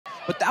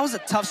but that was a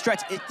tough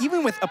stretch,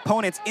 even with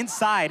opponents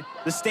inside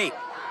the state.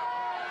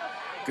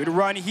 Good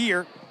run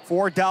here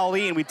for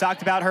Darlene. We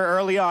talked about her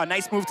early on.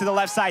 Nice move to the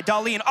left side.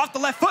 Darlene off the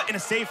left foot and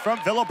a save from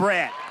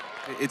Villabrandt.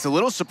 It's a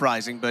little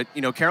surprising, but,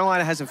 you know,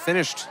 Carolina hasn't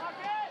finished.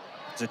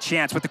 There's a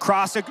chance with the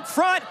cross in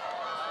front.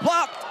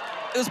 Blocked.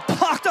 It was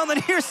blocked on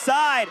the near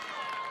side.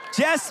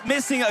 Just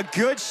missing a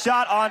good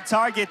shot on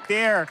target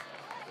there.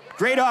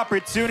 Great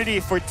opportunity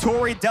for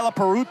Tori Della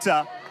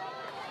Peruta.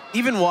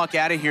 Even walk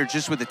out of here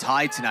just with a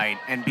tie tonight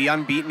and be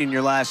unbeaten in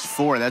your last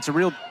 4. That's a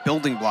real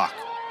building block.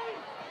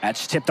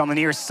 That's tipped on the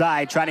near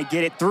side, trying to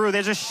get it through.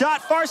 There's a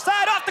shot, far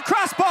side, off the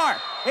crossbar.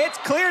 It's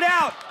cleared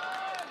out.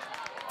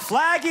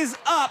 Flag is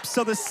up,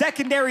 so the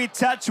secondary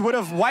touch would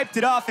have wiped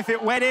it off if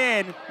it went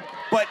in.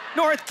 But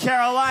North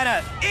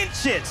Carolina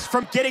inches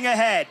from getting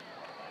ahead.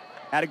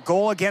 Had a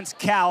goal against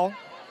Cal.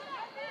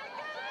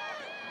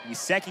 The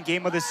second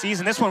game of the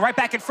season. This one right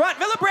back in front.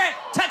 Villabrandt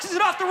touches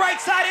it off the right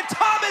side, and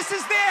Thomas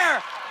is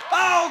there.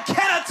 Oh,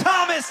 Kenna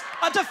Thomas,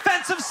 a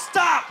defensive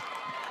stop.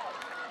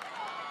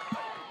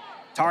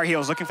 Tar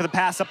Heels looking for the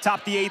pass up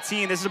top the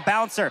 18. This is a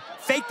bouncer.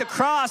 Fake the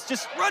cross,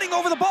 just running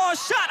over the ball.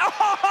 Shot.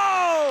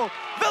 Oh,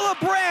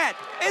 Villabrandt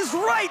is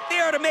right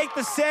there to make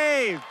the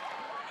save.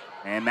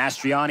 And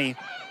Mastriani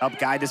helped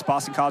guide this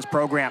Boston College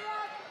program.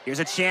 Here's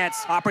a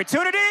chance.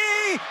 Opportunity.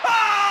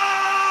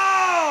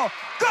 Oh!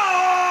 Golazo!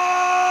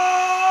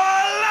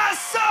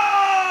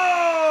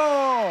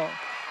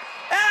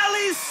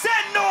 Ali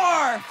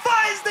Senor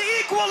finds the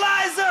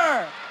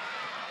equalizer.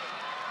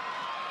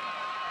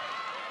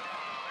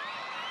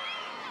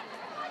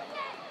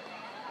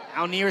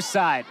 Now near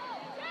side.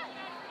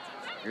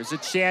 Here's a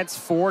chance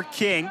for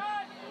King.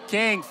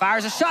 King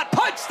fires a shot,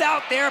 punched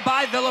out there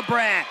by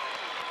Villabrandt.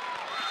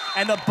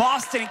 And the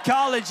Boston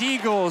College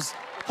Eagles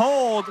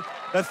hold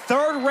the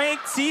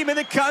 3rd-ranked team in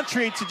the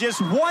country to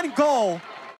just 1 goal